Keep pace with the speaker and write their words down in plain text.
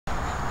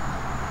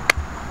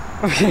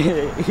Just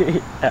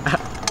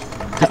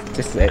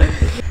say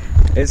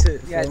it. Is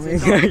it? Yeah,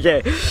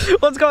 Okay.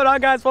 What's going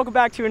on, guys? Welcome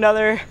back to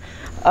another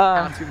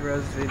How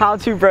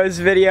To Bros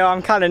video.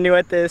 I'm kind of new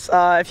at this.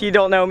 If you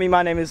don't know me,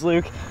 my name is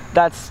Luke.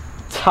 That's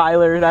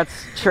Tyler. That's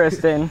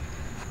Tristan.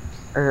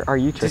 Or are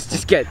you Tristan?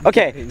 Just get.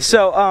 Okay.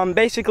 So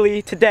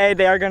basically today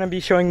they are going to be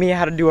showing me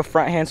how to do a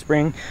front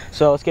handspring.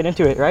 So let's get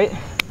into it, right?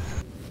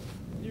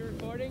 You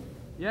recording?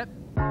 Yep.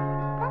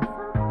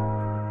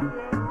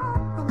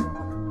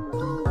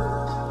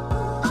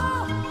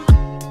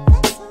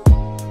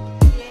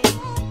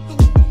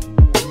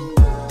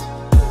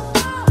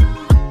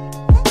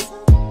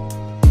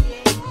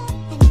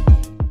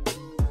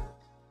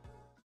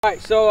 Alright,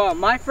 so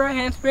my front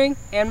handspring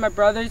and my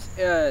brother's,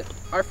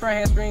 our front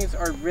handsprings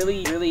are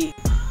really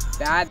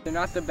bad. They're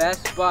not the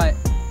best, but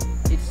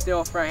it's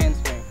still a front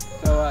handspring.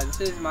 So this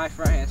is my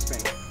front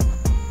handspring.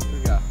 Here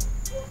we go.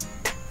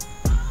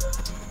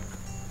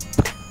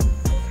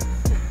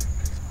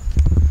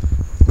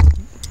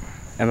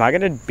 Am I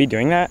going to be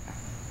doing that?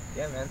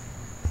 Yeah, man.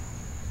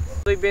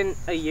 It's only been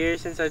a year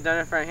since I've done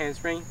a front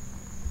handspring.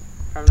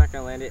 Probably not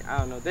gonna land it. I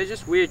don't know. They're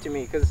just weird to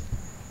me because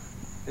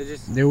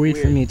they're weird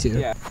for me too.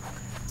 Yeah.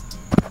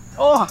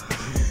 Oh!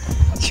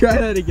 Try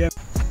that again.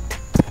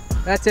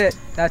 That's it.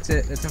 That's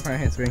it. That's a front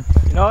handspring.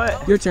 You know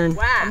what? Your turn.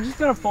 Wow. I'm just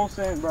going to full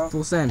send, bro.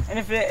 Full send. And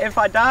if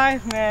I die,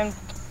 man,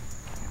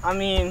 I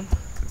mean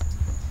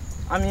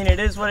it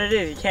is what it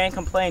is. You can't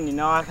complain, you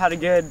know. I've had a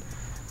good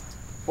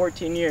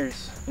 14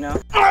 years, you know.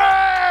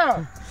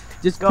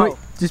 Just go.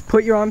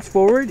 put your arms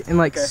forward and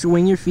like Okay.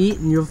 swing your feet,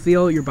 and you'll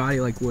feel your body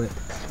like whip.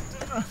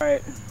 All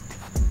right.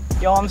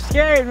 Yo, I'm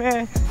scared,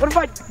 man. What if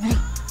I?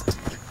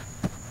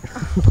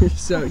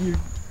 So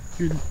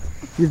you're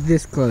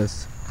this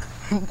close.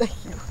 Thank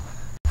you.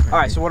 All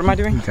right. So what am I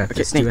doing? Okay,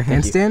 just do a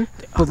handstand,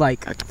 but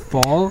like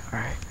fall. All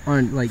right.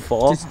 Or like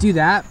Fall? just do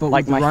that, but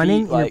Like with my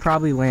running, feet, like- you'll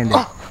probably land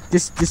it.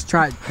 Just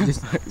try.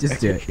 Just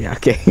do it. Yeah.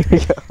 Okay. Here we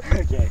go.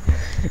 Okay.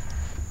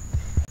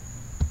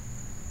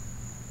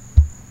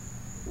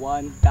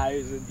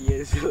 1,000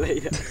 years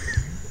later.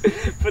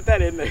 Put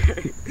that in there.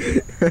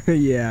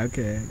 Yeah.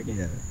 Okay.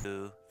 Yeah.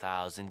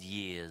 2,000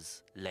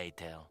 years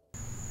later.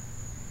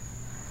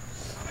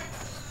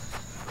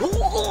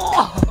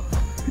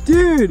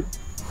 Dude,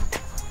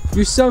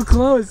 you're so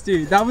close,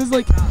 dude. That was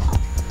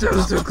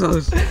so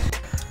close.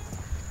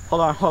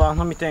 Hold on.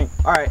 Let me think.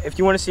 All right. If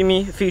you want to see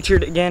me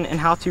featured again in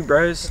How To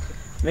Bros,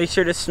 make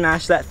sure to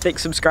smash that thick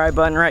subscribe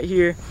button right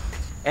here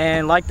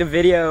and like the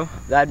video.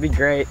 That'd be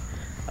great.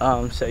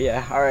 So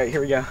yeah. All right.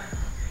 Here we go.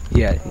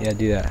 Yeah.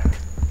 Do that.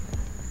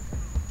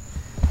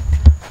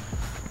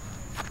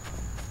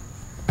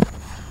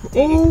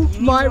 Oh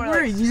my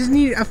word! You just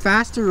need a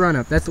faster run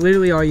up. That's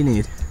literally all you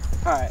need.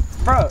 All right,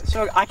 bro.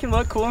 So I can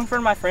look cool in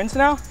front of my friends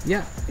now.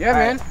 Yeah. Yeah,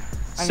 man. Right.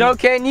 So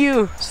can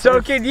you.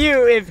 So can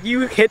you if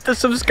you hit the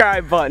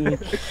subscribe button.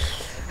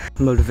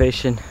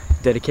 Motivation,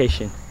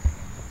 dedication.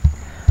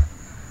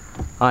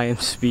 I am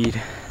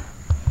speed.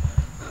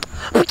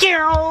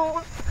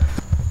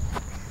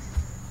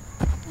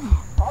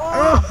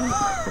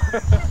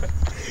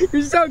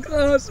 You're so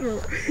close, bro.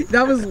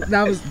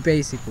 That was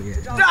basically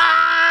it.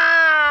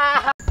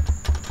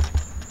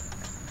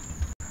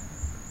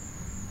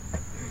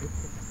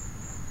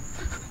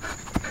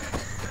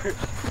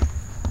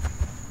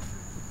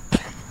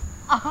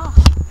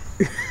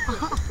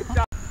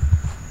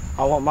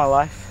 I want my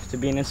life to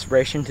be an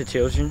inspiration to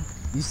children.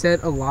 You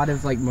said a lot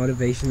of like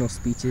motivational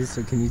speeches,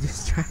 so can you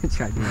just try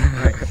doing it?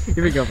 All right,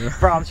 here we go, bro.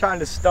 Bro, I'm trying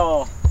to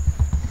stall.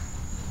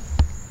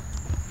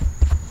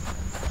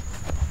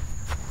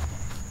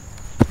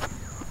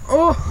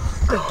 Oh!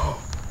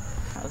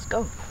 Let's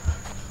go.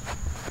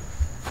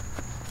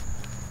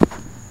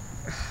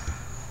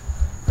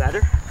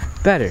 Better?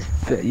 Better.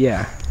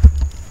 Yeah.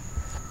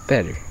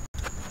 Better.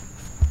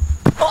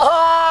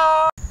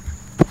 Oh!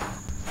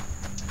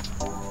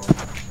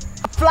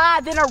 Fly,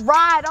 then I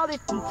ride all this.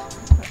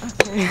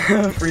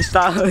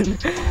 Freestyling.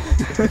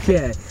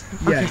 Okay.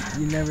 Yeah.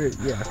 You never.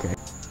 Yeah. Okay.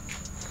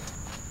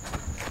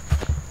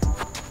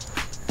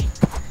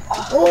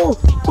 Oh!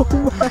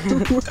 My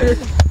word.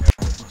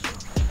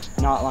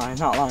 Not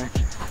lying.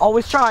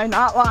 Always try,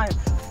 not lying.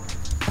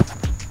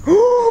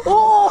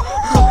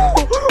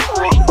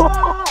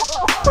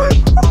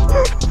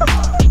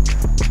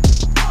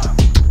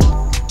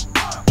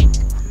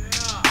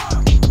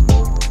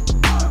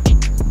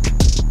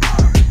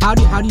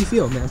 How do you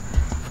feel, man?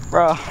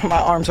 Bro, my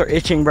arms are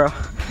itching, bro.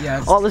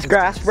 Yeah. All this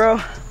grass,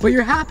 bro. But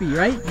you're happy,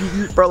 right?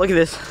 Bro, look at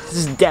this. This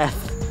is death.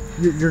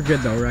 You're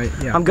good though, right?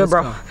 Yeah. I'm good, let's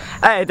bro. go.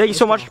 Hey, thank you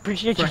so much.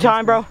 Appreciate your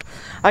time, bro.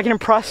 I can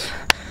impress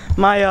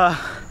my,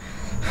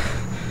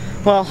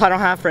 well, I don't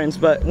have friends,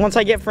 but once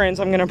I get friends,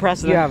 I'm gonna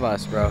impress them. You have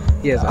us, bro.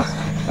 He has us.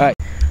 Alright.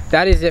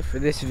 That is it for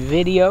this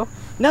video.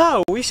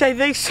 No, we say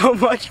thanks so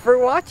much for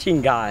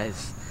watching,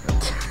 guys.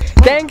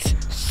 Thanks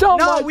so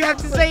much. No, we have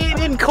to say it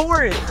in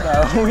chorus,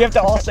 bro. We have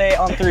to all say it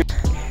on 3.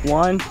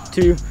 1,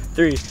 2,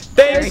 3.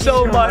 Thanks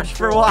so much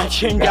for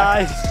watching,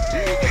 guys.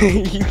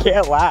 You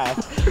can't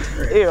laugh.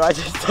 Ew, I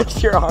just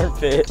touched your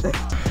armpit.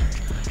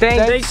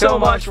 Thanks so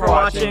much for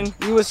watching.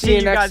 We will see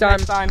you next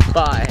guys time. next time.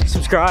 Bye.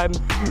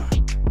 Subscribe.